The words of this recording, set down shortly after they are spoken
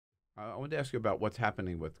I wanted to ask you about what's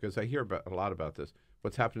happening with, because I hear a lot about this,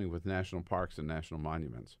 what's happening with national parks and national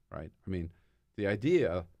monuments, right? I mean, the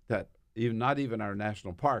idea that not even our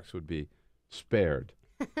national parks would be spared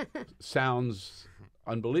sounds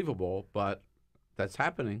unbelievable, but that's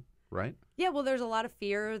happening, right? Yeah, well, there's a lot of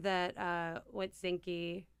fear that what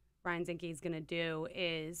Brian Zinke is going to do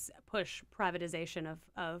is push privatization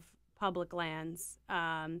of public lands.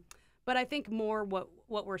 But I think more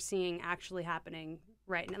what we're seeing actually happening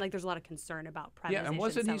right now, like there's a lot of concern about privatization. Yeah, and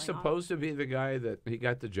wasn't he supposed to be the guy that he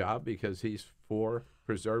got the job because he's for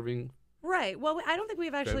preserving right. Well, I don't think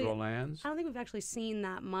we've actually federal lands? I don't think we've actually seen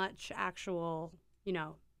that much actual,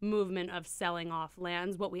 movement of selling off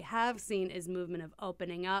lands. What we have seen is movement of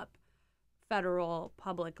opening up federal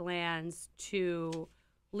public lands to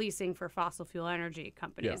leasing for fossil fuel energy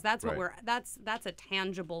companies. Yeah, that's what right. that's a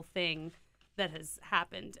tangible thing that has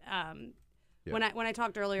happened. Yeah. When I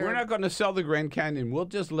talked earlier, We're not going to sell the Grand Canyon. We'll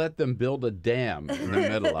just let them build a dam in the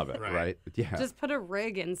middle of it, right? Yeah. just put a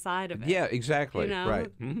rig inside of it. Yeah, exactly. You know?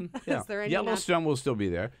 Right. Mm-hmm. Yeah. Is there any Yellowstone will still be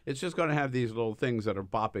there. It's just going to have these little things that are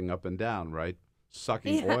bopping up and down, right?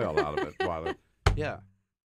 Sucking oil out of it. Yeah.